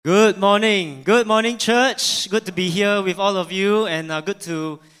Good morning, church. Good to be here with all of you, and good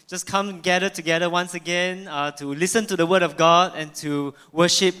to just come gather together once again to listen to the Word of God and to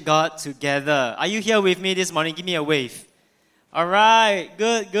worship God together. Are you here with me this morning? Give me a wave. All right,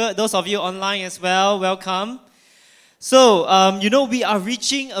 good. Those of you online as well, welcome. So, we are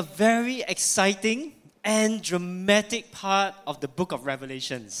reaching a very exciting and dramatic part of the book of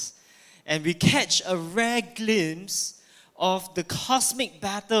Revelations. And we catch a rare glimpse of the cosmic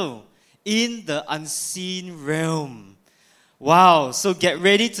battle in the unseen realm. Wow, so get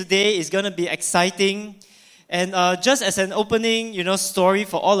ready today. It's going to be exciting. And just as an opening, story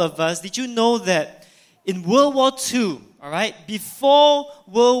for all of us, did you know that in World War II, all right, before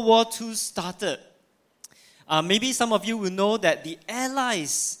World War II started, maybe some of you will know that the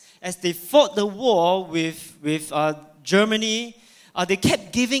Allies, as they fought the war with Germany, they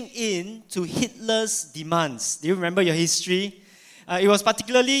kept giving in to Hitler's demands. Do you remember your history? It was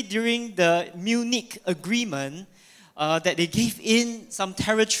particularly during the Munich Agreement that they gave in some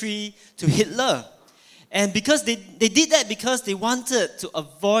territory to Hitler. And because they did that because they wanted to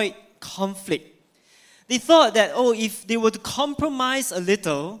avoid conflict. They thought that, if they were to compromise a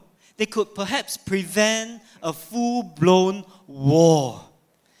little, they could perhaps prevent a full-blown war.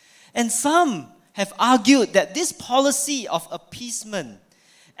 And some have argued that this policy of appeasement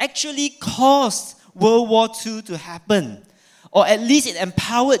actually caused World War II to happen, or at least it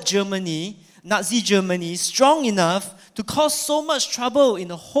empowered Germany, Nazi Germany, strong enough to cause so much trouble in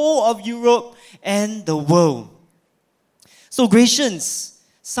the whole of Europe and the world. So, Gracians,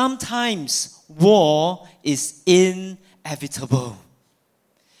 sometimes war is inevitable.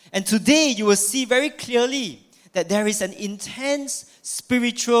 And today you will see very clearly that there is an intense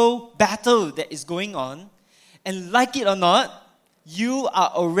spiritual battle that is going on. And like it or not, you are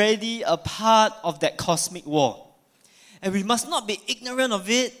already a part of that cosmic war. And we must not be ignorant of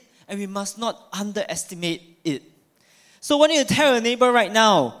it, and we must not underestimate it. So I want you to tell your neighbor right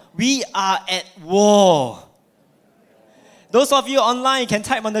now, we are at war. Those of you online, you can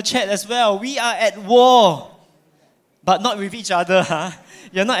type on the chat as well. We are at war. But not with each other, huh?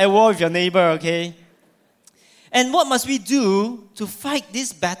 You're not at war with your neighbor, okay? And what must we do to fight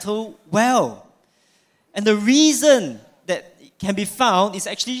this battle well? And the reason that it can be found is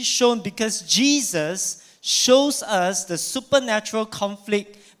actually shown because Jesus shows us the supernatural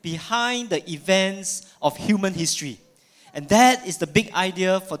conflict behind the events of human history. And that is the big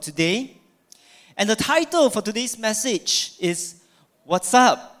idea for today. And the title for today's message is, What's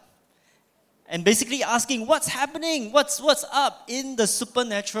Up? And basically asking, what's happening? What's up in the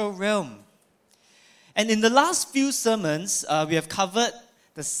supernatural realm? And in the last few sermons, we have covered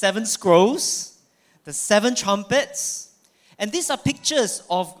the 7 scrolls, the 7 trumpets, and these are pictures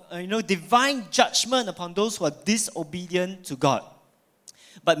of divine judgment upon those who are disobedient to God.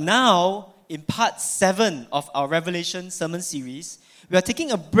 But now, in part 7 of our Revelation sermon series, we are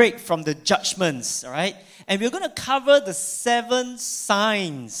taking a break from the judgments, all right? And we're going to cover the 7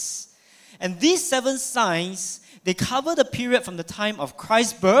 signs. And these 7 signs, they cover the period from the time of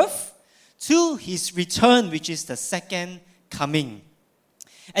Christ's birth to his return, which is the second coming.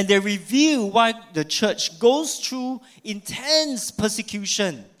 And they review why the church goes through intense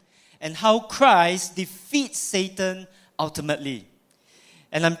persecution and how Christ defeats Satan ultimately.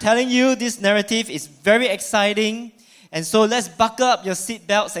 And I'm telling you, this narrative is very exciting. And so let's buckle up your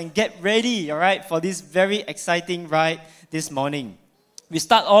seatbelts and get ready, all right, for this very exciting ride this morning. We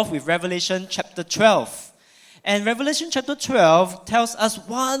start off with Revelation chapter 12. And Revelation chapter 12 tells us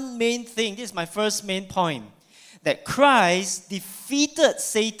one main thing. This is my first main point. That Christ defeated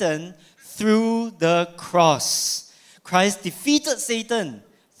Satan through the cross. Christ defeated Satan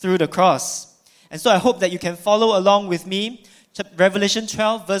through the cross. And so I hope that you can follow along with me. Revelation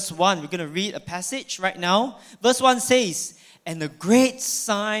 12 verse 1. We're going to read a passage right now. Verse 1 says, "And a great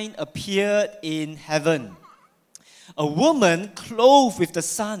sign appeared in heaven. A woman clothed with the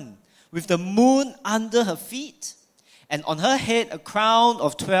sun, with the moon under her feet, and on her head a crown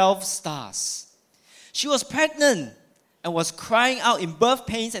of 12 stars. She was pregnant and was crying out in birth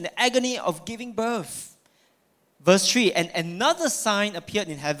pains and the agony of giving birth." Verse 3, "And another sign appeared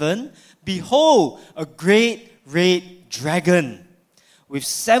in heaven. Behold, a great red dragon, with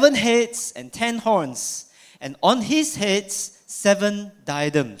 7 heads and 10 horns, and on his heads 7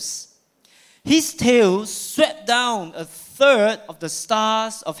 diadems. His tail swept down a third of the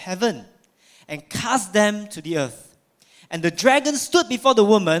stars of heaven and cast them to the earth. And the dragon stood before the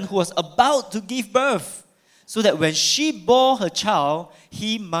woman who was about to give birth, so that when she bore her child,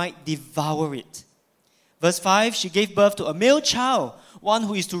 he might devour it." Verse 5, "She gave birth to a male child, one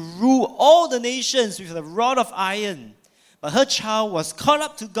who is to rule all the nations with a rod of iron. But her child was caught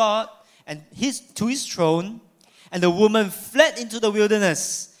up to God and to his throne, and the woman fled into the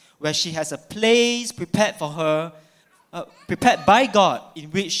wilderness, where she has a place prepared for her, prepared by God, in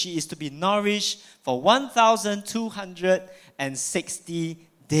which she is to be nourished for 1,260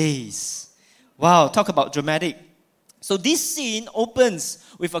 days. Wow, talk about dramatic. So this scene opens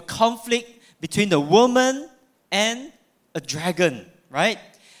with a conflict between the woman and a dragon, right?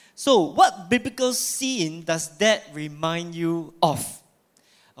 So what biblical scene does that remind you of?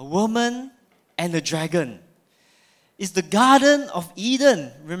 A woman and a dragon. It's the Garden of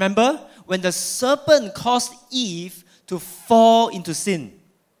Eden, remember? When the serpent caused Eve to fall into sin.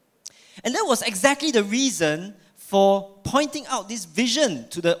 And that was exactly the reason for pointing out this vision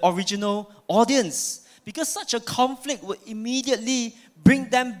to the original audience. Because such a conflict would immediately bring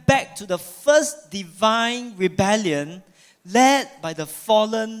them back to the first divine rebellion led by the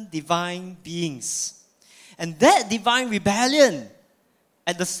fallen divine beings. And that divine rebellion,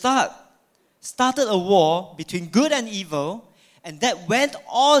 at the start, started a war between good and evil, and that went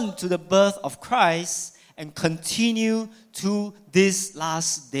on to the birth of Christ and continue to these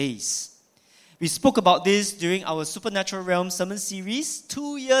last days. We spoke about this during our Supernatural Realm sermon series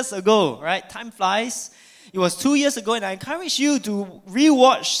 2 years ago, right? Time flies. It was 2 years ago, and I encourage you to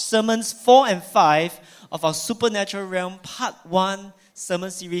rewatch sermons 4 and 5 of our Supernatural Realm Part 1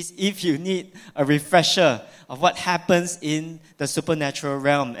 sermon series if you need a refresher of what happens in the supernatural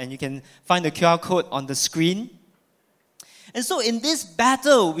realm. And you can find the QR code on the screen. And so in this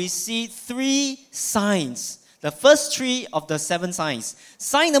battle, we see 3 signs. The first 3 of the 7 signs.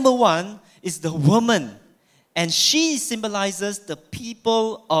 Sign number 1 is the woman. And she symbolizes the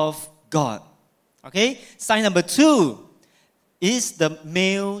people of God. Okay? Sign number 2 is the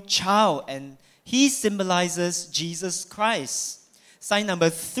male child. And he symbolizes Jesus Christ. Sign number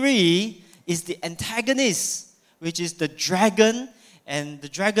 3 is the antagonist, which is the dragon. And the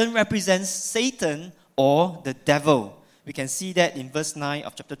dragon represents Satan or the devil. We can see that in verse 9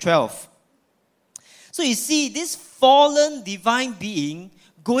 of chapter 12. So you see this fallen divine being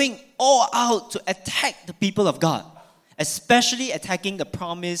going all out to attack the people of God, especially attacking the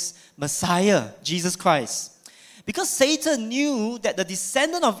promised Messiah, Jesus Christ. Because Satan knew that the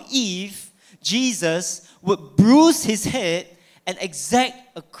descendant of Eve, Jesus, would bruise his head and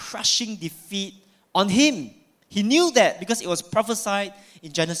exact a crushing defeat on him. He knew that because it was prophesied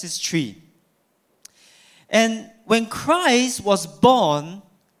in Genesis 3. And when Christ was born,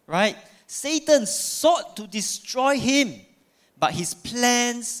 right, Satan sought to destroy him, but his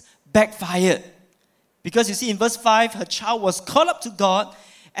plans backfired. Because you see in verse 5, her child was caught up to God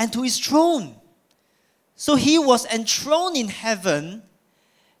and to his throne. So he was enthroned in heaven,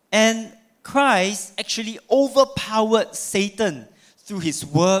 and Christ actually overpowered Satan through his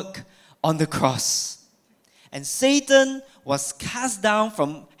work on the cross. And Satan was cast down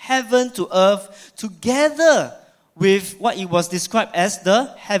from heaven to earth together with what it was described as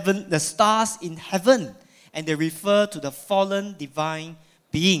the stars in heaven. And they refer to the fallen divine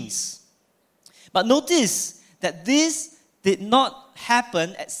beings. But notice that this did not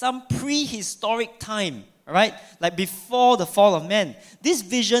happen at some prehistoric time. Right? Like before the fall of man. This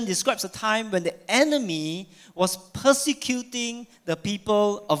vision describes a time when the enemy was persecuting the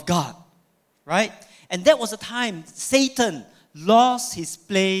people of God. Right? And that was a time Satan lost his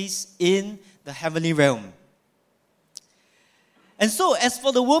place in the heavenly realm. And so as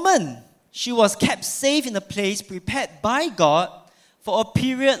for the woman, she was kept safe in a place prepared by God for a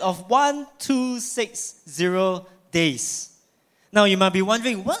period of 1,260 days. Now, you might be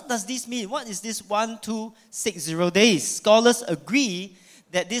wondering, what does this mean? What is this 1,260 days? Scholars agree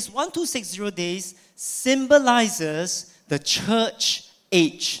that this 1,260 days symbolizes the church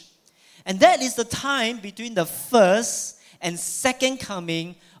age. And that is the time between the first and second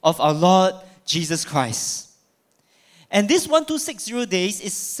coming of our Lord Jesus Christ. And this 1,260 days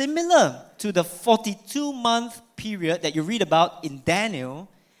is similar to the 42-month period that you read about in Daniel,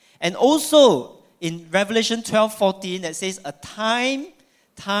 and also in Revelation 12:14, that says a time,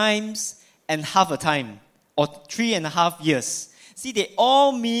 times, and half a time, or 3.5 years. See, they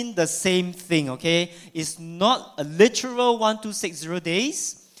all mean the same thing, okay? It's not a literal 1,260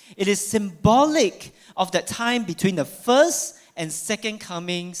 days. It is symbolic of that time between the first and second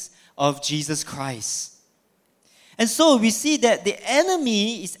comings of Jesus Christ. And so we see that the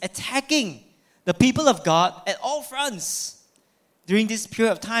enemy is attacking the people of God at all fronts during this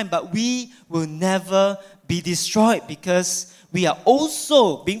period of time, but we will never be destroyed because we are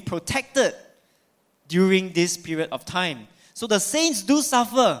also being protected during this period of time. So the saints do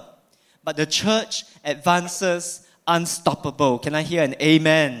suffer, but the church advances unstoppable. Can I hear an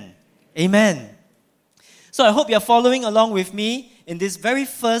amen? Amen. So I hope you're following along with me in this very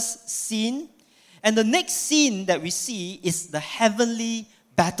first scene. And the next scene that we see is the heavenly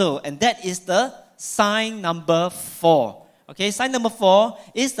battle. And that is the sign number 4. Okay, sign number 4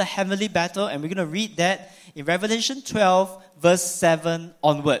 is the heavenly battle. And we're going to read that in Revelation 12, verse 7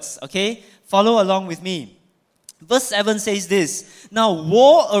 onwards. Okay, follow along with me. Verse 7 says this: Now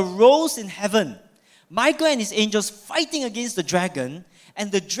war arose in heaven. Michael and his angels fighting against the dragon.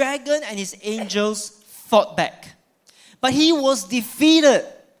 And the dragon and his angels fought back. But he was defeated.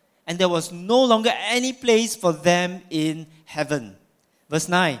 And there was no longer any place for them in heaven. Verse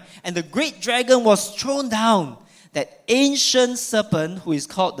 9. And the great dragon was thrown down, that ancient serpent who is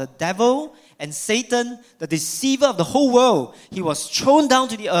called the devil and Satan, the deceiver of the whole world. He was thrown down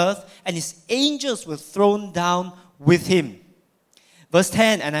to the earth, and his angels were thrown down with him. Verse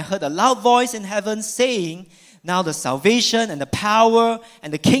 10. And I heard a loud voice in heaven saying, Now the salvation and the power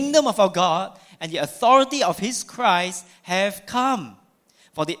and the kingdom of our God and the authority of his Christ have come.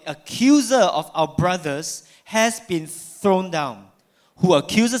 For the accuser of our brothers has been thrown down, who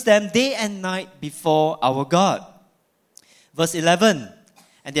accuses them day and night before our God. Verse 11.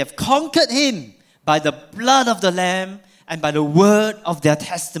 And they have conquered him by the blood of the Lamb and by the word of their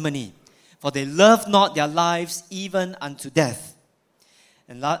testimony. For they loved not their lives even unto death.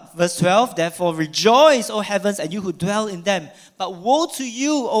 And verse 12. Therefore rejoice, O heavens, and you who dwell in them. But woe to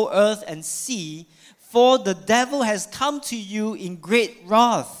you, O earth and sea, for the devil has come to you in great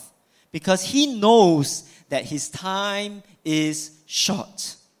wrath, because he knows that his time is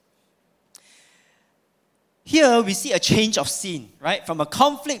short. Here we see a change of scene, right? From a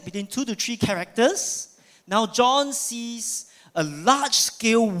conflict between 2 to 3 characters, now John sees a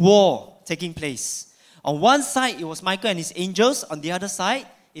large-scale war taking place. On one side, it was Michael and his angels. On the other side,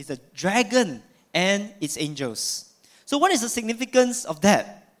 is the dragon and its angels. So what is the significance of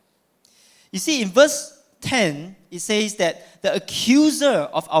that? You see, in verse 10, it says that the accuser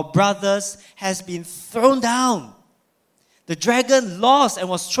of our brothers has been thrown down. The dragon lost and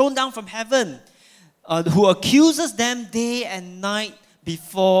was thrown down from heaven, who accuses them day and night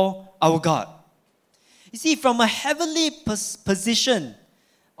before our God. You see, from a heavenly position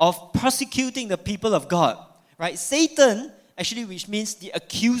of prosecuting the people of God, right? Satan, actually, which means the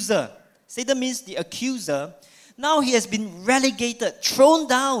accuser. Satan means the accuser. Now he has been relegated, thrown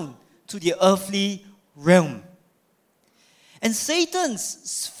down to the earthly realm. And Satan's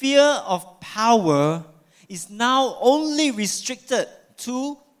sphere of power is now only restricted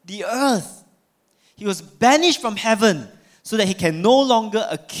to the earth. He was banished from heaven so that he can no longer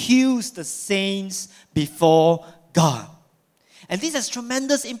accuse the saints before God. And this has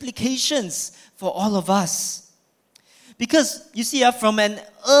tremendous implications for all of us. Because, you see, from an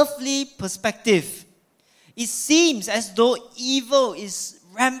earthly perspective, it seems as though evil is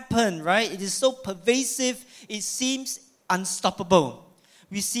rampant, right? It is so pervasive, it seems unstoppable.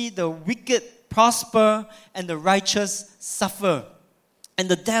 We see the wicked prosper and the righteous suffer. And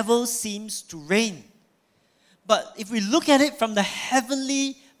the devil seems to reign. But if we look at it from the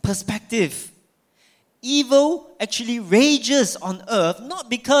heavenly perspective, evil actually rages on earth, not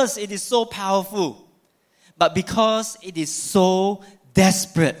because it is so powerful, but because it is so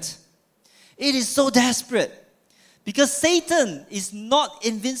desperate. It is so desperate. Because Satan is not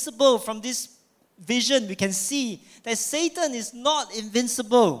invincible. From this vision, we can see that Satan is not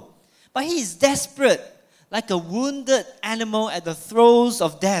invincible. But he is desperate, like a wounded animal at the throes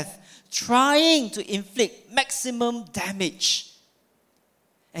of death, trying to inflict maximum damage.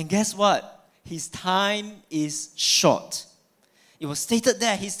 And guess what? His time is short. It was stated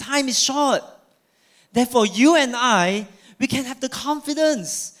there, his time is short. Therefore, you and I, we can have the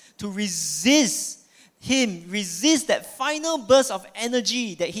confidence to resist him, resist that final burst of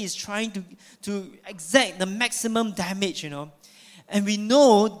energy that he is trying to exact the maximum damage, And we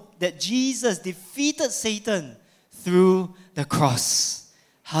know that Jesus defeated Satan through the cross.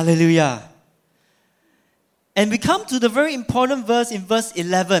 Hallelujah. And we come to the very important verse in verse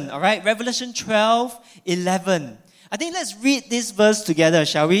 11, all right? Revelation 12:11. I think let's read this verse together,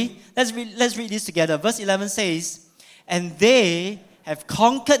 shall we? Let's read this together. Verse 11 says, And they have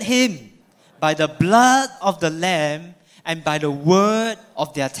conquered him by the blood of the Lamb and by the word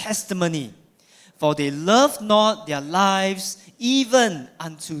of their testimony. For they loved not their lives even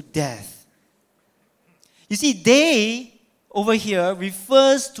unto death. You see, they over here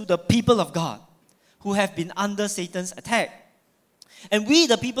refers to the people of God who have been under Satan's attack. And we,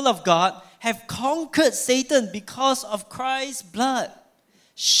 the people of God, have conquered Satan because of Christ's blood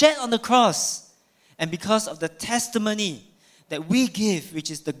shed on the cross and because of the testimony that we give, which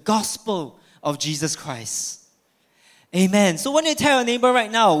is the gospel of Jesus Christ. Amen. So when you tell your neighbor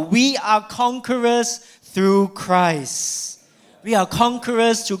right now, we are conquerors through Christ. We are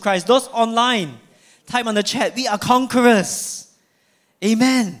conquerors through Christ. Those online, type on the chat, we are conquerors.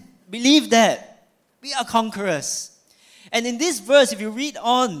 Amen. Believe that. We are conquerors. And in this verse, if you read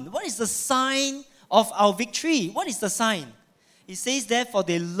on, what is the sign of our victory? What is the sign? It says, therefore,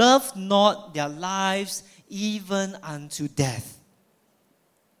 they loved not their lives even unto death.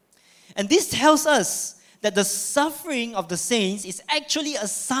 And this tells us that the suffering of the saints is actually a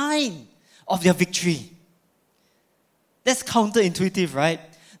sign of their victory. That's counterintuitive, right?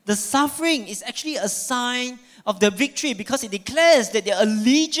 The suffering is actually a sign of their victory because it declares that their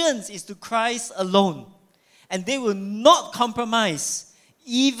allegiance is to Christ alone. And they will not compromise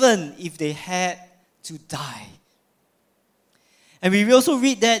even if they had to die. And we also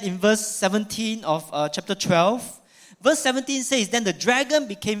read that in verse 17 of chapter 12. Verse 17 says, then the dragon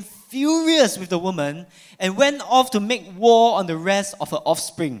became furious with the woman and went off to make war on the rest of her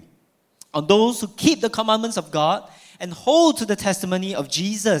offspring, on those who keep the commandments of God and hold to the testimony of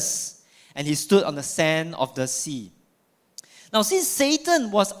Jesus. And he stood on the sand of the sea. Now, since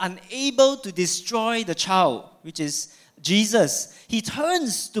Satan was unable to destroy the child, which is Jesus, he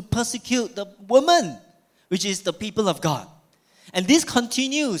turns to persecute the woman, which is the people of God. And this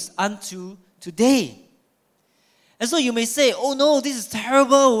continues unto today. And so you may say, oh no, this is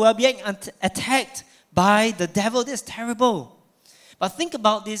terrible. We are being attacked by the devil. This is terrible. But think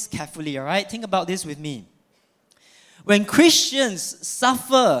about this carefully, all right? Think about this with me. When Christians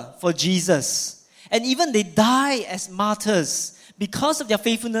suffer for Jesus, and even they die as martyrs because of their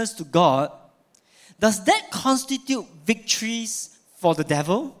faithfulness to God, does that constitute victories for the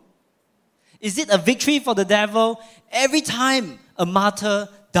devil? Is it a victory for the devil every time a martyr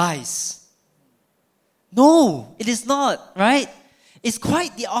dies? No, it is not, right? It's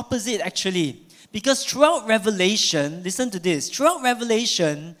quite the opposite actually. Because throughout Revelation, listen to this, throughout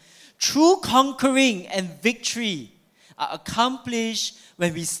Revelation, true conquering and victory are accomplished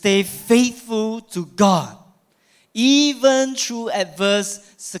when we stay faithful to God, even through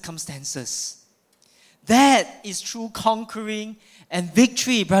adverse circumstances. That is true conquering and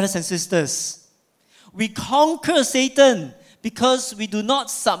victory, brothers and sisters. We conquer Satan because we do not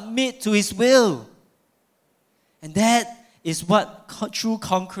submit to his will. And that is what true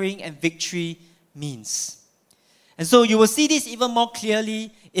conquering and victory means. And so you will see this even more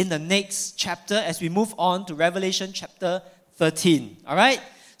clearly in the next chapter as we move on to Revelation chapter 13. All right?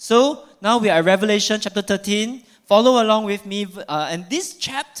 So now we are at Revelation chapter 13. Follow along with me. And this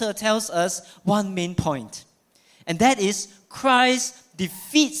chapter tells us one main point. And that is Christ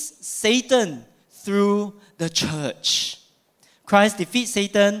defeats Satan through the church. Christ defeats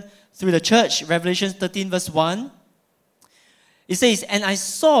Satan through the church. Revelation 13 verse 1. It says, and I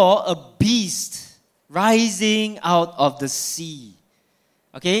saw a beast rising out of the sea.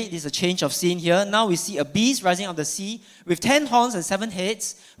 Okay, this is a change of scene here. Now we see a beast rising out of the sea with 10 horns and 7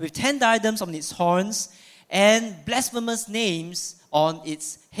 heads, with 10 diadems on its horns, and blasphemous names on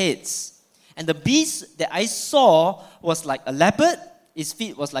its heads. And the beast that I saw was like a leopard, its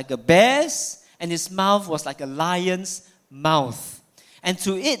feet was like a bear's, and its mouth was like a lion's mouth. And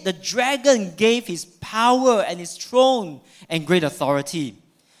to it the dragon gave his power and his throne and great authority.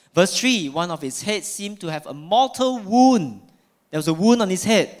 Verse 3, one of its heads seemed to have a mortal wound. There was a wound on his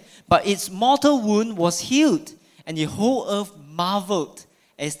head, but its mortal wound was healed, and the whole earth marveled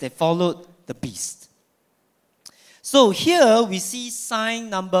as they followed the beast. So here we see sign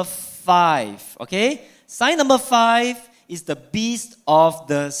number 5, okay? Sign number 5 is the beast of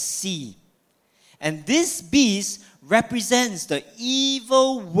the sea. And this beast represents the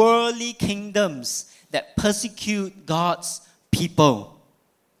evil worldly kingdoms that persecute God's people.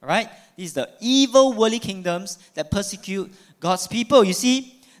 All right? These are the evil worldly kingdoms that persecute God's people. You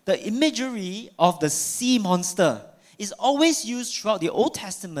see, the imagery of the sea monster is always used throughout the Old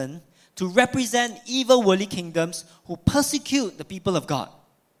Testament to represent evil worldly kingdoms who persecute the people of God.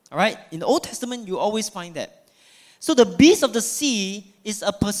 All right? In the Old Testament, you always find that. So the beast of the sea is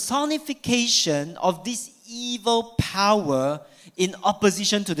a personification of this evil power in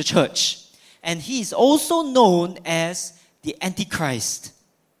opposition to the church. And he is also known as the Antichrist.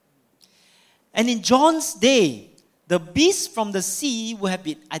 And in John's day, the beast from the sea would have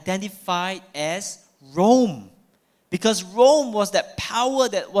been identified as Rome, because Rome was that power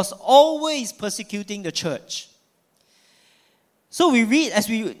that was always persecuting the church. So we read,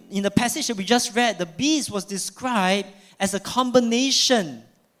 in the passage that we just read, the beast was described as a combination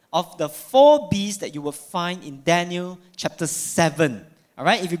of the 4 beasts that you will find in Daniel chapter 7. All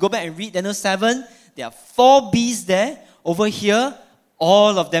right, if you go back and read Daniel 7, there are 4 beasts there. Over here,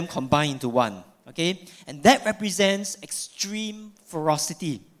 all of them combined into one. Okay, and that represents extreme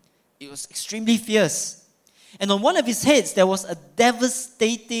ferocity. It was extremely fierce. And on one of his heads, there was a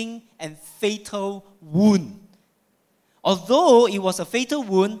devastating and fatal wound. Although it was a fatal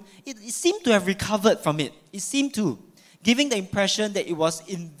wound, it seemed to have recovered from it. It seemed to, giving the impression that it was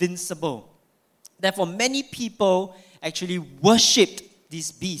invincible. Therefore, many people actually worshipped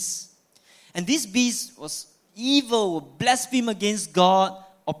this beast. And this beast was evil, would blaspheme against God,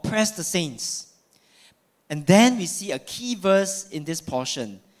 oppress the saints. And then we see a key verse in this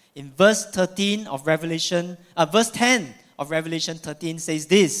portion. In verse 10 of Revelation 13 says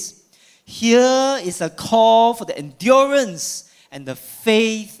this: "Here is a call for the endurance and the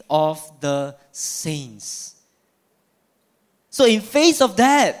faith of the saints." So in face of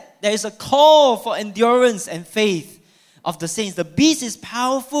that, there is a call for endurance and faith of the saints. The beast is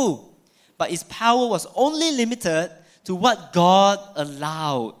powerful, but its power was only limited to what God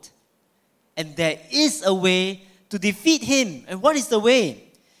allowed. And there is a way to defeat him. And what is the way?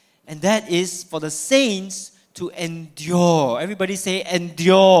 And that is for the saints to endure. Everybody say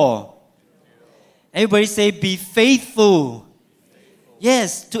endure. Everybody say be faithful.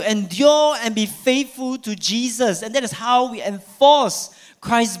 Yes, to endure and be faithful to Jesus. And that is how we enforce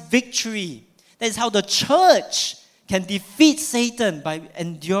Christ's victory. That is how the church can defeat Satan, by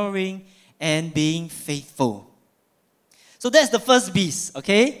enduring and being faithful. So that's the first beast,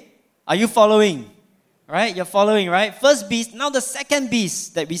 okay? Are you following? All right, you're following, right? First beast. Now the second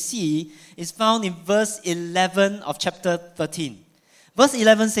beast that we see is found in verse 11 of chapter 13. Verse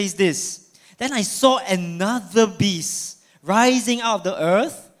 11 says this: "Then I saw another beast rising out of the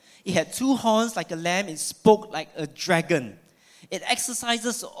earth. It had 2 horns like a lamb. It spoke like a dragon. It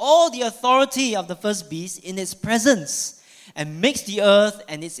exercises all the authority of the first beast in its presence and makes the earth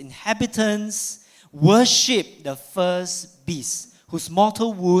and its inhabitants worship the first beast, whose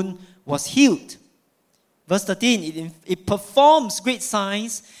mortal wound was healed." Verse 13, it performs great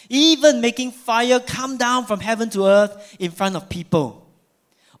signs, even making fire come down from heaven to earth in front of people.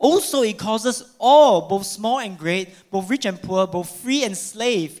 Also, it causes all, both small and great, both rich and poor, both free and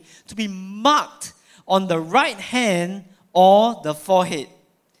slave, to be marked on the right hand or the forehead,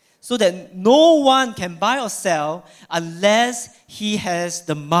 so that no one can buy or sell unless he has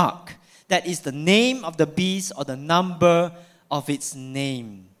the mark, that is the name of the beast or the number of its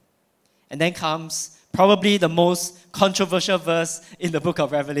name. And then comes probably the most controversial verse in the book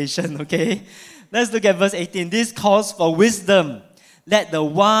of Revelation, okay? Let's look at verse 18. "This calls for wisdom. Let the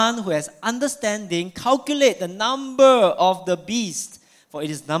one who has understanding calculate the number of the beast, for it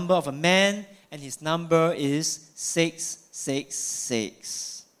is the number of a man, and his number is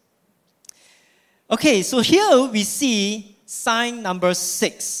 666. Okay, so here we see sign number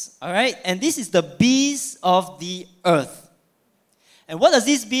 6, all right? And this is the beast of the earth. And what does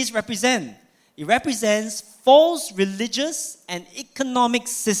this beast represent? It represents false religious and economic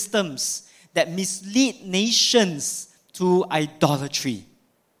systems that mislead nations to idolatry.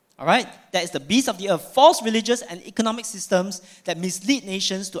 All right? That is the beast of the earth. False religious and economic systems that mislead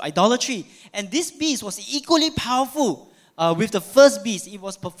nations to idolatry. And this beast was equally powerful with the first beast. It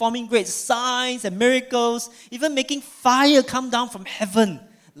was performing great signs and miracles, even making fire come down from heaven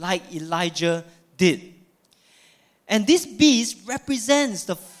like Elijah did. And this beast represents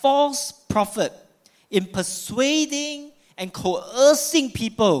the false prophet in persuading and coercing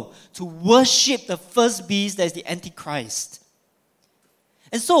people to worship the first beast, that is the Antichrist.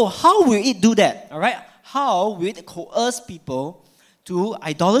 And so, how will it do that? All right? How will it coerce people to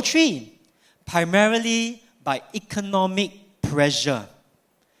idolatry? Primarily by economic pressure.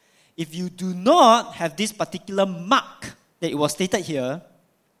 If you do not have this particular mark that it was stated here,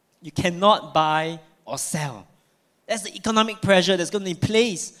 you cannot buy or sell. That's the economic pressure that's going to be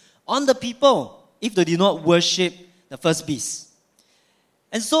placed on the people if they do not worship the first beast.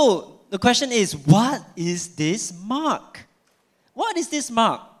 And so the question is, what is this mark? What is this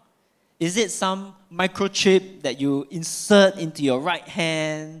mark? Is it some microchip that you insert into your right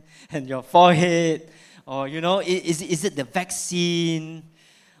hand and your forehead? Or, is it the vaccine?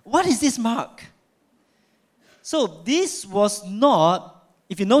 What is this mark? So this was not,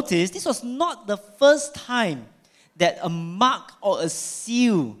 if you notice, this was not the first time that a mark or a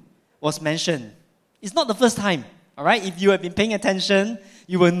seal was mentioned. It's not the first time, all right? If you have been paying attention,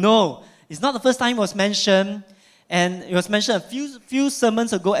 you will know. It's not the first time it was mentioned, and it was mentioned a few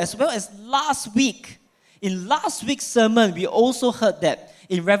sermons ago, as well as last week. In last week's sermon, we also heard that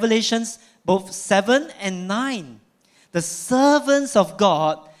in Revelations both 7 and 9, the servants of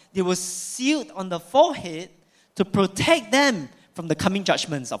God, they were sealed on the forehead to protect them from the coming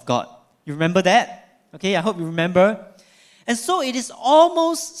judgments of God. You remember that? Okay, I hope you remember. And so it is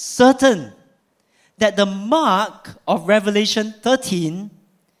almost certain that the mark of Revelation 13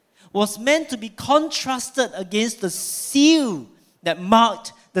 was meant to be contrasted against the seal that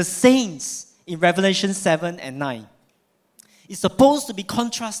marked the saints in Revelation 7 and 9. It's supposed to be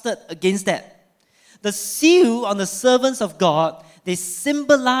contrasted against that. The seal on the servants of God, they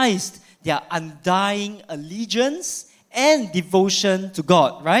symbolized their undying allegiance and devotion to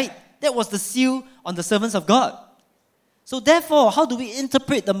God, right? That was the seal on the servants of God. So therefore, how do we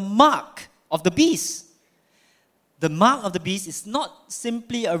interpret the mark of the beast? The mark of the beast is not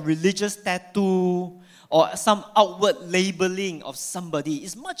simply a religious tattoo or some outward labeling of somebody.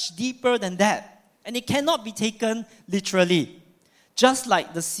 It's much deeper than that. And it cannot be taken literally. Just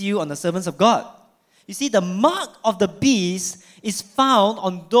like the seal on the servants of God. You see, the mark of the beast is found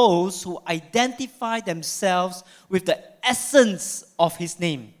on those who identify themselves with the essence of his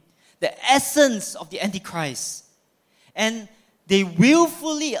name, the essence of the Antichrist. And they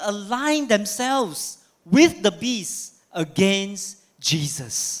willfully align themselves with the beast against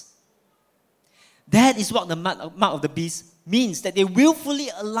Jesus. That is what the mark of the beast means, that they willfully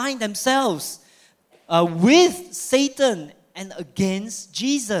align themselves with Satan and against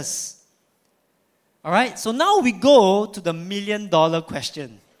Jesus. All right, so now we go to the $1 million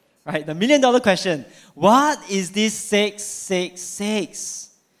question. Right, the $1 million question. What is this 666?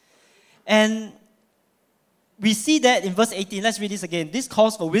 And we see that in verse 18. Let's read this again. This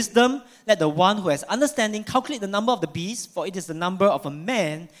calls for wisdom. Let the one who has understanding calculate the number of the beast, for it is the number of a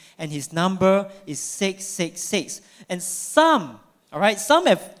man, and his number is 666. And some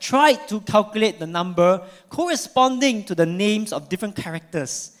have tried to calculate the number corresponding to the names of different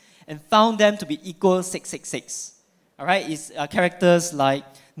characters and found them to be equal 666. All right, it's characters like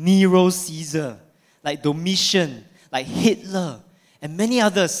Nero Caesar, like Domitian, like Hitler, and many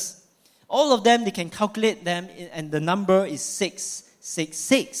others. All of them, they can calculate them, and the number is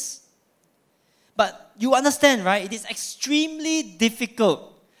 666. But you understand, right? It is extremely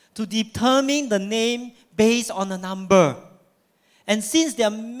difficult to determine the name based on a number. And since there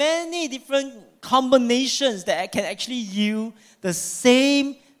are many different combinations that can actually yield the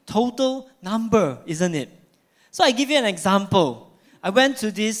same total number, isn't it? So I give you an example. I went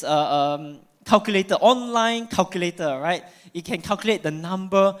to this calculator, online calculator, right? You can calculate the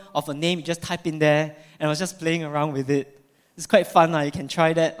number of a name. You just type in there, and I was just playing around with it. It's quite fun. You can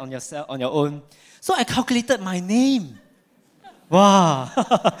try that on your own. So I calculated my name. Wow,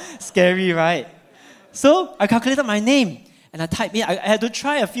 scary, right? So I calculated my name, and I typed in. I had to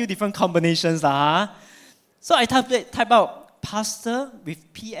try a few different combinations, So I type out Pastor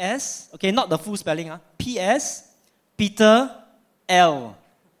with PS. Okay, not the full spelling. PS, Peter, L.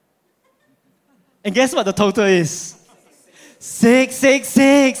 And guess what the total is?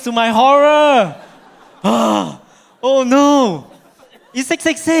 666, to my horror. Oh no. It's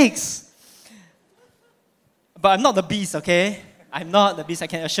 666. But I'm not the beast, okay? I'm not the beast, I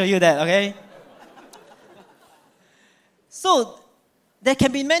can assure you that, okay? So, there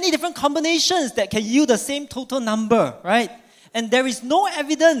can be many different combinations that can yield the same total number, right? And there is no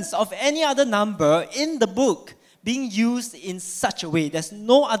evidence of any other number in the book being used in such a way. There's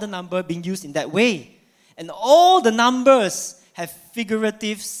no other number being used in that way. And all the numbers have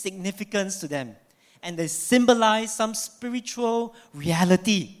figurative significance to them. And they symbolize some spiritual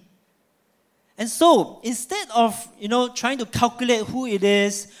reality. And so, instead of, trying to calculate who it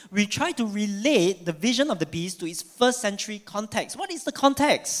is, we try to relate the vision of the beast to its first century context. What is the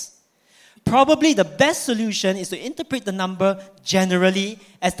context? Probably the best solution is to interpret the number generally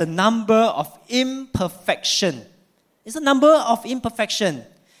as the number of imperfection. It's a number of imperfection.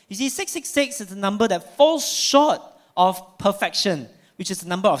 You see, 666 is a number that falls short of perfection, which is the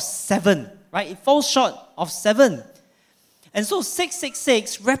number of 7, right? It falls short of 7. And so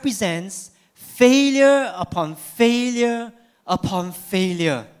 666 represents failure upon failure upon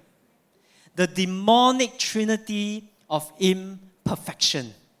failure. The demonic trinity of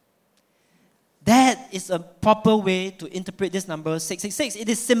imperfection. That is a proper way to interpret this number 666. It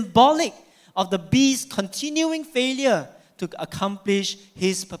is symbolic of the beast's continuing failure to accomplish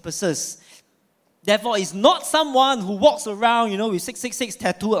his purposes. Therefore, it's not someone who walks around, with 666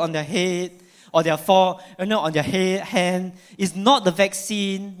 tattooed on their head or on their hand. It's not the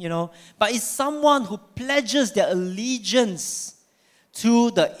vaccine, but it's someone who pledges their allegiance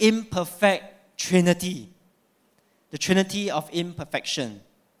to the imperfect Trinity, the Trinity of imperfection.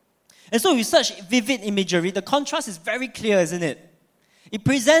 And so with such vivid imagery, the contrast is very clear, isn't it? It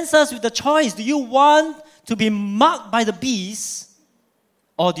presents us with the choice. Do you want to be marked by the beast,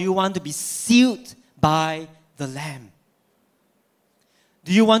 or do you want to be sealed by the Lamb?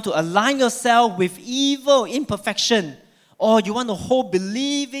 Do you want to align yourself with evil, imperfection, or you want to hold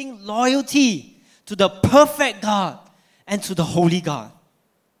believing loyalty to the perfect God and to the holy God?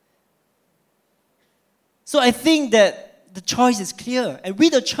 So I think that the choice is clear. And we,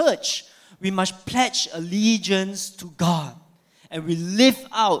 the church, we must pledge allegiance to God. And we live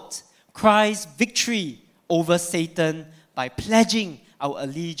out Christ's victory over Satan by pledging our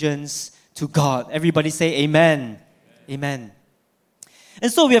allegiance to God. Everybody say amen. Amen.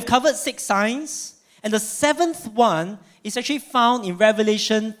 And so we have covered 6 signs. And the 7th one is actually found in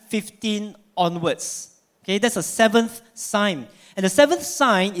Revelation 15 onwards. Okay, that's a 7th sign. And the 7th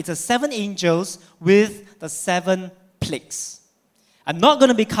sign is the 7 angels with the 7 plagues. I'm not going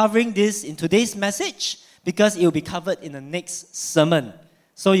to be covering this in today's message because it will be covered in the next sermon.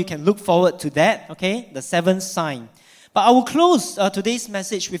 So you can look forward to that, okay? The 7th sign. But I will close today's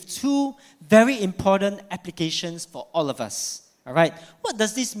message with 2 very important applications for all of us. All right? What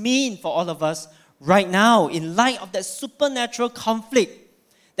does this mean for all of us right now in light of that supernatural conflict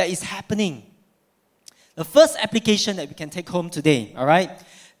that is happening? The first application that we can take home today, all right?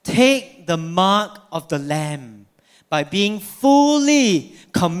 Take the mark of the Lamb by being fully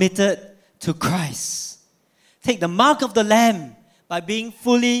committed to Christ. Take the mark of the Lamb by being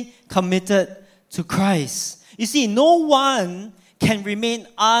fully committed to Christ. You see, no one can remain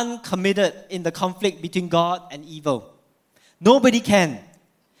uncommitted in the conflict between God and evil. Nobody can.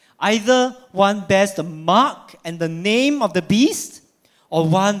 Either one bears the mark and the name of the beast, or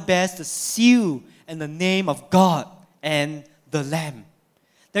one bears the seal and the name of God and the Lamb.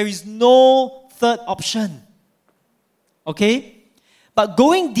 There is no third option. Okay? But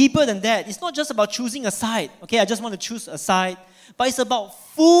going deeper than that, it's not just about choosing a side. Okay, I just want to choose a side. But it's about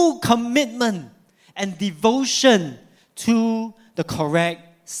full commitment and devotion to the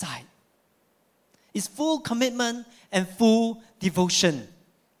correct side. It's full commitment and full devotion.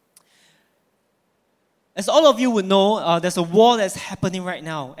 As all of you would know, there's a war that's happening right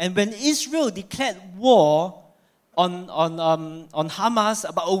now. And when Israel declared war on Hamas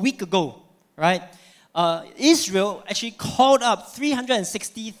about a week ago, right? Israel actually called up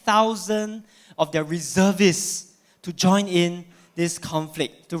 360,000 of their reservists to join in this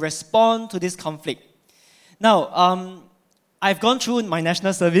conflict, to respond to this conflict. Now, I've gone through my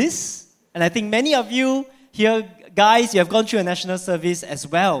national service, and I think many of you here, guys, you have gone through a national service as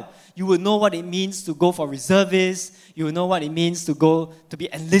well. You will know what it means to go for reservists. You will know what it means to go to be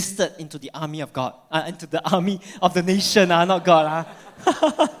enlisted into the army of God, into the army of the nation, not God.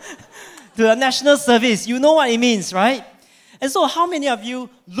 To the national service, you know what it means, right? And so how many of you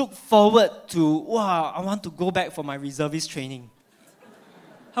look forward to, wow, I want to go back for my reservist training?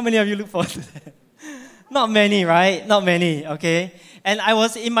 How many of you look forward to that? Not many, right? Not many, okay? And I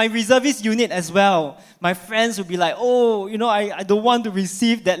was in my reservist unit as well. My friends would be like, oh, I don't want to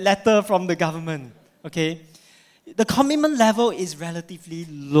receive that letter from the government, okay? The commitment level is relatively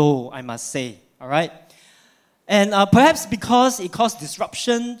low, I must say, all right? And perhaps because it caused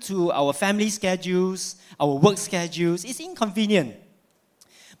disruption to our family schedules, our work schedules, it's inconvenient.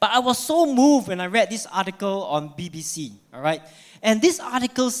 But I was so moved when I read this article on BBC, all right? And this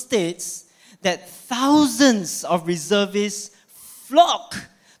article states that thousands of reservists flock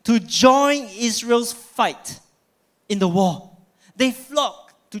to join Israel's fight in the war. They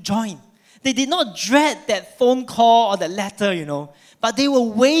flock to join. They did not dread that phone call or that letter, but they were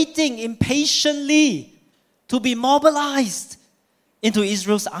waiting impatiently to be mobilized into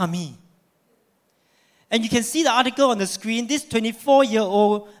Israel's army. And you can see the article on the screen. This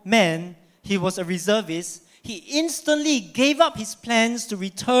 24-year-old man, he was a reservist. He instantly gave up his plans to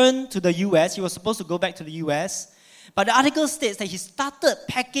return to the US. He was supposed to go back to the US. But the article states that he started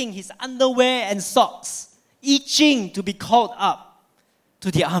packing his underwear and socks, itching to be called up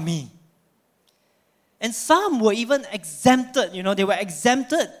to the army. And some were even exempted, they were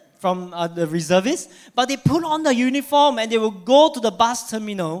exempted from the reservists, but they put on the uniform and they will go to the bus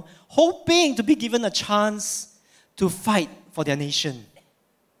terminal hoping to be given a chance to fight for their nation.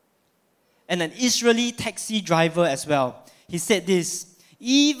 And an Israeli taxi driver as well, he said this,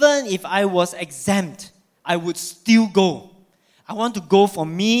 even if I was exempt, I would still go. I want to go for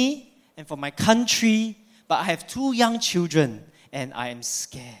me and for my country, but I have 2 young children and I am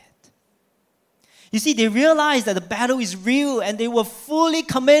scared. You see, they realized that the battle is real and they were fully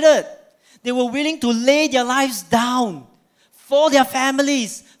committed. They were willing to lay their lives down for their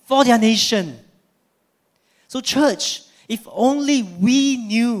families, for their nation. So church, if only we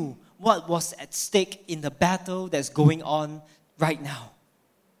knew what was at stake in the battle that's going on right now.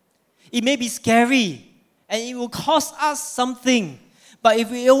 It may be scary and it will cost us something, but if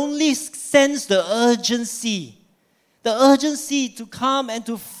we only sense the urgency to come and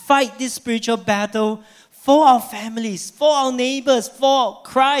to fight this spiritual battle for our families, for our neighbors, for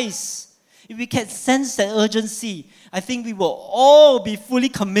Christ, if we can sense that urgency, I think we will all be fully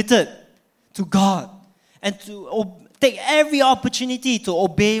committed to God and to take every opportunity to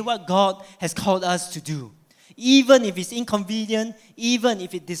obey what God has called us to do. Even if it's inconvenient, even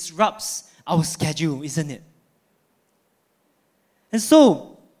if it disrupts our schedule, isn't it? And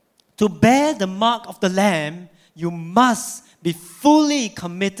so, to bear the mark of the Lamb, you must be fully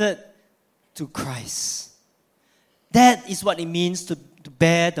committed to Christ. That is what it means to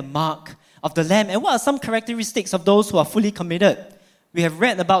bear the mark of the Lamb. And what are some characteristics of those who are fully committed? We have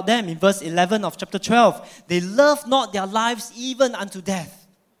read about them in verse 11 of chapter 12. They love not their lives even unto death.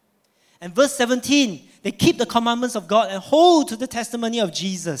 And verse 17, they keep the commandments of God and hold to the testimony of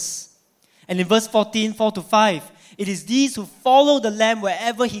Jesus. And in verse 14, 4-5, it is these who follow the Lamb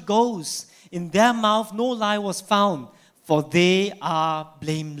wherever he goes. In their mouth no lie was found, for they are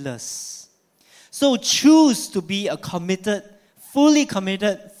blameless. So choose to be a committed, fully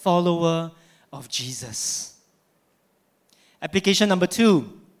committed follower of Jesus. Application number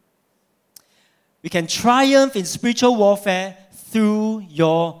 2. We can triumph in spiritual warfare through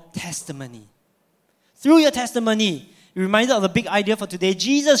your testimony. Through your testimony. You're reminded of the big idea for today.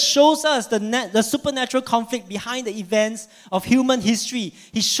 Jesus shows us the supernatural conflict behind the events of human history.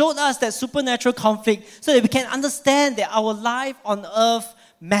 He showed us that supernatural conflict so that we can understand that our life on earth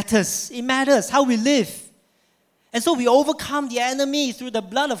matters. It matters how we live. And so we overcome the enemy through the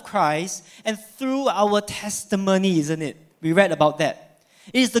blood of Christ and through our testimony, isn't it? We read about that.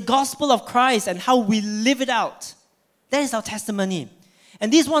 It is the gospel of Christ and how we live it out. That is our testimony.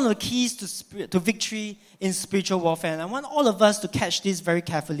 And this is one of the keys to victory in spiritual warfare. And I want all of us to catch this very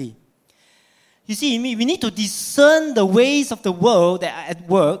carefully. You see, we need to discern the ways of the world that are at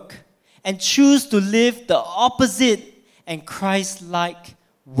work and choose to live the opposite and Christ-like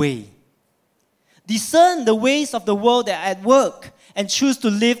way. Discern the ways of the world that are at work and choose to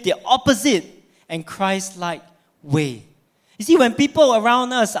live the opposite and Christ-like way. You see, when people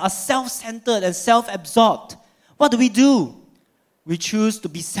around us are self-centered and self-absorbed, what do? We choose to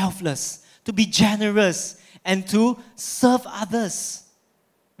be selfless, to be generous, and to serve others.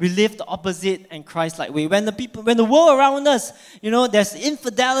 We live the opposite and Christ-like way. When the world around us, there's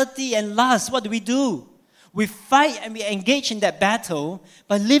infidelity and lust, what do? We fight and we engage in that battle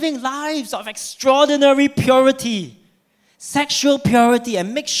by living lives of extraordinary purity, sexual purity,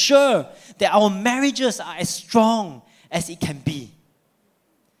 and make sure that our marriages are as strong as it can be.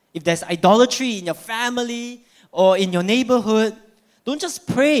 If there's idolatry in your family or in your neighborhood, don't just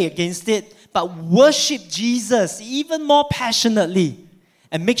pray against it, but worship Jesus even more passionately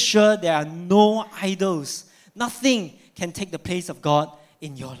and make sure there are no idols. Nothing can take the place of God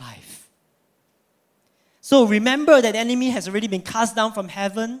in your life. So remember that the enemy has already been cast down from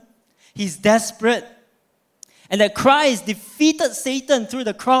heaven. He's desperate. And that Christ defeated Satan through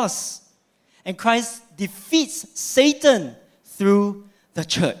the cross. And Christ defeats Satan through the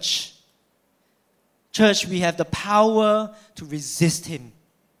church. Church, we have the power to resist him.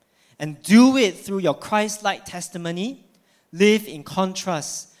 And do it through your Christ-like testimony. Live in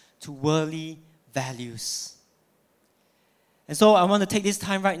contrast to worldly values. And so I want to take this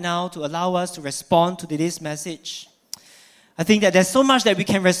time right now to allow us to respond to today's message. I think that there's so much that we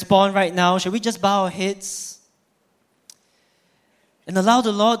can respond right now. Shall we just bow our heads and allow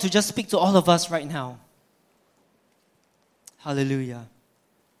the Lord to just speak to all of us right now? Hallelujah.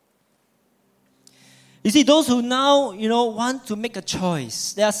 You see, those who now, want to make a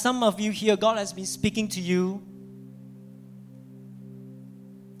choice. There are some of you here, God has been speaking to you.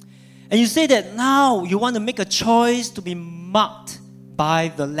 And you say that now you want to make a choice to be marked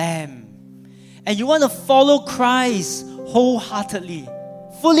by the Lamb. And you want to follow Christ wholeheartedly,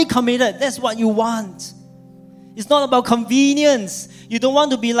 fully committed. That's what you want. It's not about convenience. You don't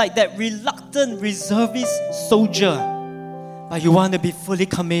want to be like that reluctant reservist soldier. But you want to be fully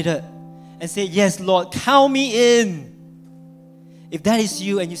committed and say, yes, Lord, count me in. If that is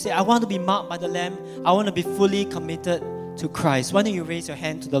you and you say, I want to be marked by the Lamb, I want to be fully committed to Christ, why don't you raise your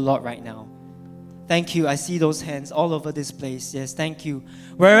hand to the Lord right now? Thank you. I see those hands all over this place. Yes, thank you.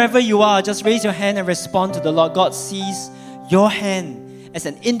 Wherever you are, just raise your hand and respond to the Lord. God sees your hand as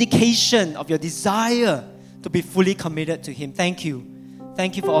an indication of your desire to be fully committed to Him. Thank you.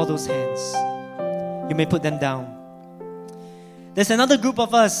 Thank you for all those hands. You may put them down. There's another group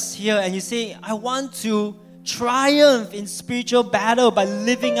of us here and you say, I want to triumph in spiritual battle by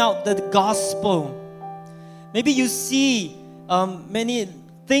living out the gospel. Maybe you see many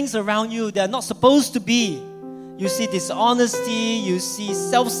things around you that are not supposed to be. You see dishonesty, you see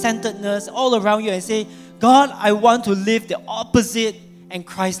self-centeredness all around you and say, God, I want to live the opposite and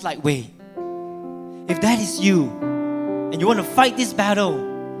Christ-like way. If that is you and you want to fight this battle,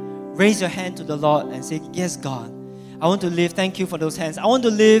 raise your hand to the Lord and say, yes, God, I want to live, thank you for those hands. I want to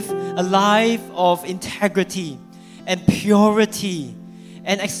live a life of integrity and purity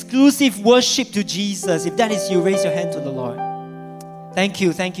and exclusive worship to Jesus. If that is you, raise your hand to the Lord. Thank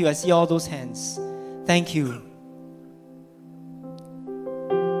you, thank you. I see all those hands. Thank you.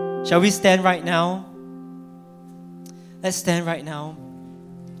 Shall we stand right now? Let's stand right now.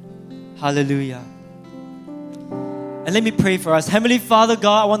 Hallelujah. And let me pray for us. Heavenly Father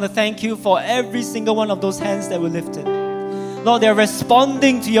God, I want to thank you for every single one of those hands that were lifted. Lord, they're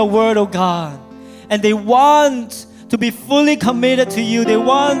responding to your word, oh God. And they want to be fully committed to you. They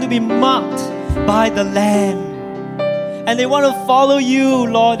want to be marked by the Lamb. And they want to follow you,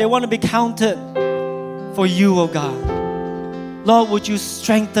 Lord. They want to be counted for you, oh God. Lord, would you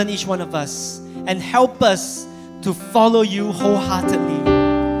strengthen each one of us and help us to follow you wholeheartedly.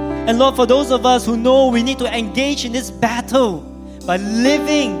 And Lord, for those of us who know we need to engage in this battle by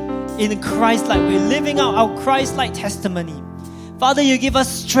living in Christ-like, we're living out our Christ-like testimony. Father, you give us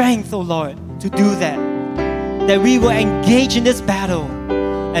strength, oh Lord, to do that. That we will engage in this battle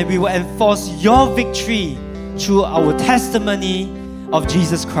and we will enforce your victory through our testimony of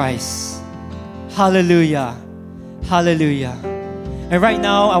Jesus Christ. Hallelujah. Hallelujah. And right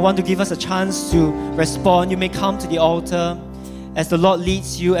now, I want to give us a chance to respond. You may come to the altar as the Lord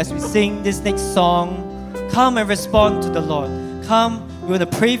leads you, as we sing this next song. Come and respond to the Lord. Come, we want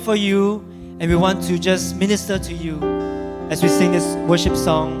to pray for you and we want to just minister to you. As we sing this worship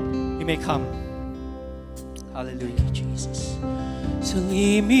song, you may come. Hallelujah, Jesus. So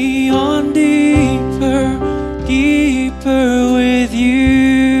lead me on deeper, deeper with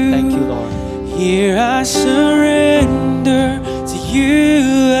you. Thank you, Lord. Here I surrender to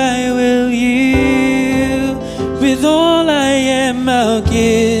you, I will yield. With all I am, I'll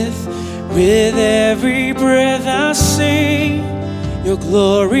give. With every breath I sing, your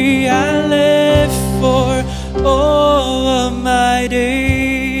glory I live for all of my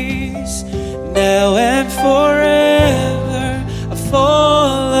days. Now and forever, I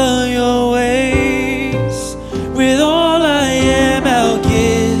follow your ways. With all I am, I'll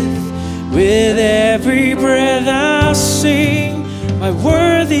give. With every breath I'll sing, my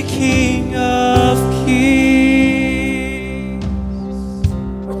worthy King of Kings.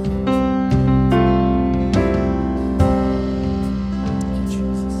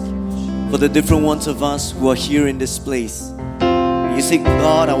 For the different ones of us who are here in this place, you say,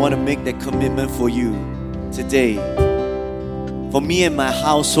 God, I want to make that commitment for you today. For me and my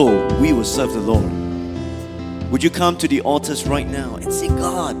household, we will serve the Lord. Would you come to the altars right now and say,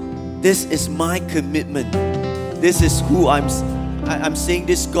 God, this is my commitment. This is who I'm saying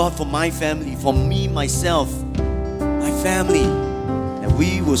this, God, for my family, for me, myself, my family, and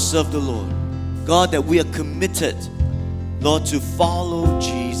we will serve the Lord. God, that we are committed, Lord, to follow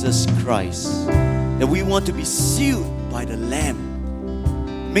Jesus Christ. That we want to be sealed by the Lamb.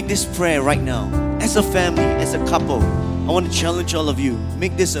 Make this prayer right now. As a family, as a couple, I want to challenge all of you.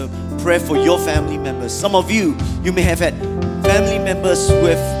 Make this a prayer for your family members. Some of you, you may have had family members who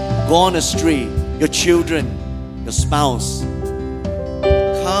have gone astray. Your children, your spouse.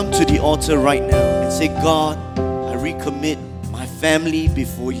 Come to the altar right now and say, God, I recommit my family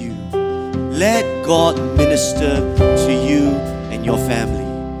before you. Let God minister to you and your family.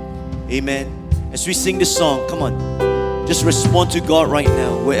 Amen. As we sing this song, come on. Just respond to God right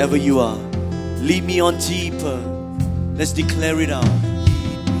now, wherever you are. Lead me on deeper. Let's declare it out.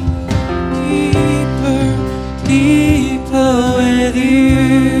 Deeper, deeper with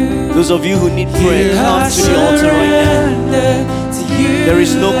you. Those of you who need prayer, come to the altar right now. There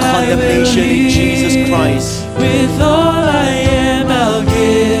is no condemnation in Jesus Christ. With all I am, I'll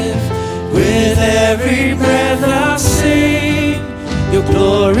give. With every breath I'll sing, your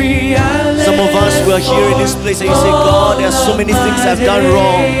glory I live. Some of us who are here in this place and you say, God, there are so many things I've done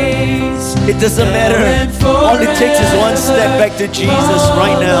wrong. It doesn't matter. All it takes is one step back to Jesus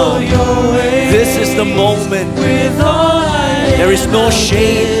right now. This is the moment. There is no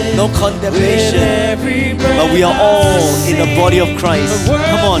shame, no condemnation, but we are all in the body of Christ.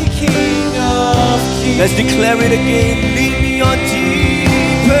 Come on. Let's declare it again. Lead me on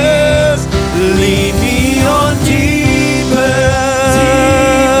deeper. Lead me on deeper.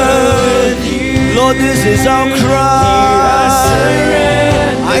 Lord, this is our cry.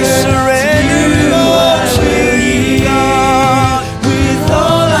 I surrender all to you, God. With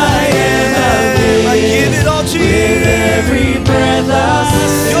all I am, I give it all to you. With every breath I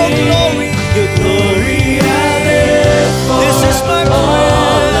sing, your glory I live for. This is my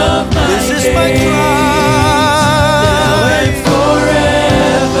prayer. This is my cry. Now and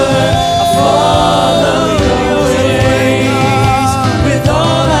forever, I follow your ways. With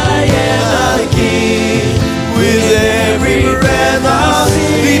all I am, I give. With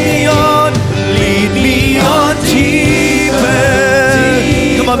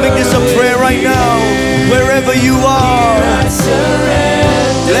make this a prayer right now. Wherever you are,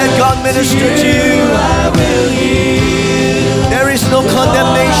 let God minister to you. There is no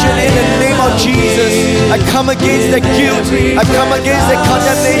condemnation in the name of Jesus. I come against the guilt. I come against the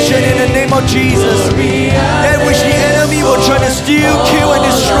condemnation in the name of Jesus. That which the enemy will try to steal, kill, and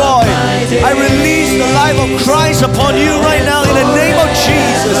destroy. I release the life of Christ upon you right now in the name of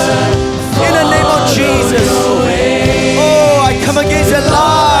Jesus. In the name of Jesus. Oh, I come against a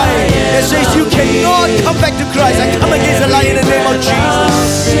lie that says you cannot come back to Christ. I come against a lie in the name of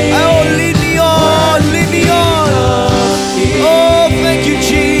Jesus. Oh, lead me on, lead me on. Oh, thank you,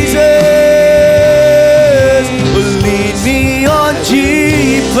 Jesus. Lead me on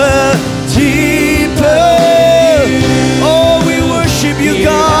deeper, deeper. Oh, we worship you,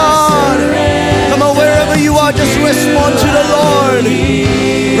 God. Come on, wherever you are, just respond to the Lord.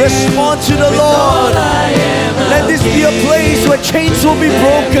 Respond to the Lord. Let this be a place where chains will be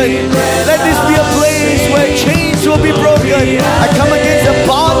broken. Let this be a place where chains will be broken. I come against the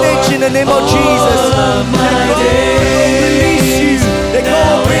bondage in the name of Jesus. That God will release you. That God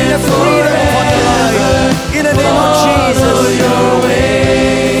will bring the freedom upon your life. In the name of Jesus.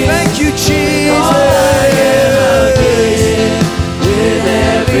 Thank you, Jesus. With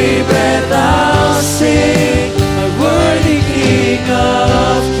every breath I'll sing, a worthy King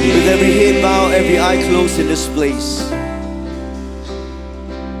of Kings. With every head bowed, every eye closed in this place.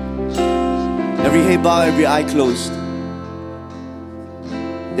 Every head bowed, every eye closed.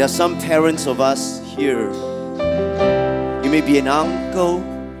 There are some parents of us here. You may be an uncle,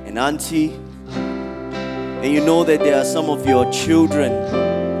 an auntie, and you know that there are some of your children,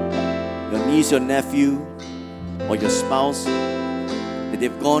 your niece, your nephew, or your spouse, that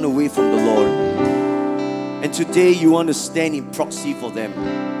they've gone away from the Lord. And today you want to stand in proxy for them.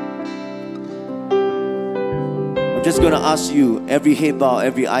 I'm just going to ask you, every head bowed,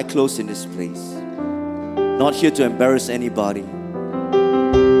 every eye closed in this place. Not here to embarrass anybody.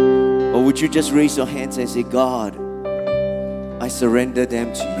 Or would you just raise your hands and say, God, I surrender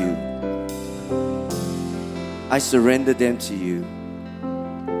them to you. I surrender them to you.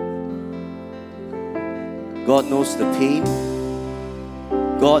 God knows the pain.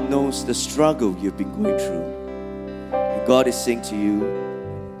 God knows the struggle you've been going through. And God is saying to you,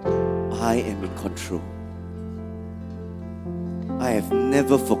 I am in control. I have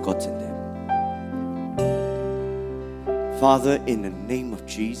never forgotten them. Father, in the name of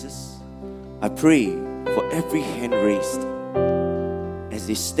Jesus, I pray for every hand raised as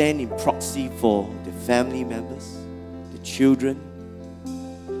they stand in proxy for the family members, the children.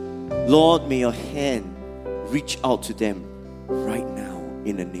 Lord, may your hand reach out to them right now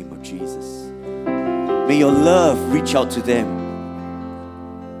in the name of Jesus. May your love reach out to them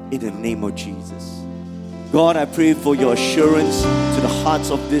in the name of Jesus. God, I pray for your assurance to the hearts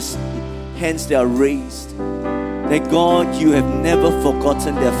of these hands that are raised, that God, you have never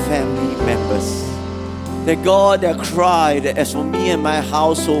forgotten their family members. That God, their cry that as for me and my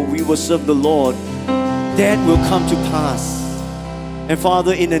household, we will serve the Lord, that will come to pass. And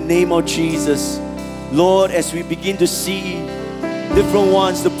Father, in the name of Jesus, Lord, as we begin to see different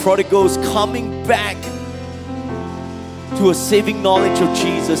ones, the prodigals coming back to a saving knowledge of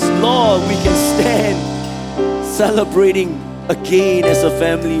Jesus, Lord, we can stand celebrating again as a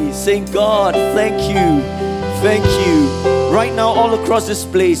family, saying, God, thank you. Thank you. Right now, all across this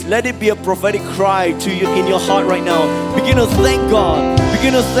place, let it be a prophetic cry to you in your heart right now. Begin to thank God.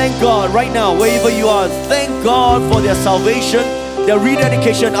 Begin to thank God right now, wherever you are. Thank God for their salvation, their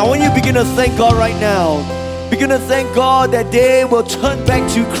rededication. I want you to begin to thank God right now. Begin to thank God that they will turn back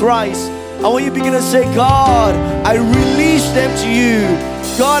to Christ. I want you to begin to say, God, I release them to you.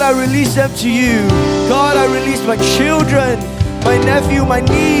 God, I release them to you. God, I release my children, my nephew, my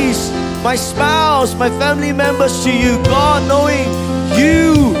niece, my spouse, my family members to you. God, knowing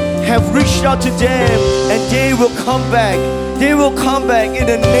you have reached out to them and they will come back. They will come back in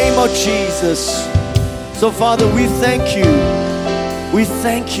the name of Jesus. So Father, we thank you. We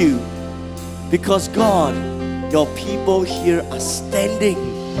thank you because God, your people here are standing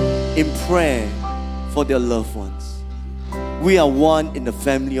in prayer for their loved ones. We are one in the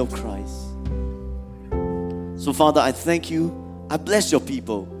family of Christ. So Father, I thank you. I bless your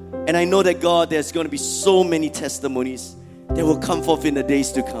people. And I know that God, there's going to be so many testimonies that will come forth in the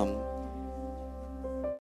days to come.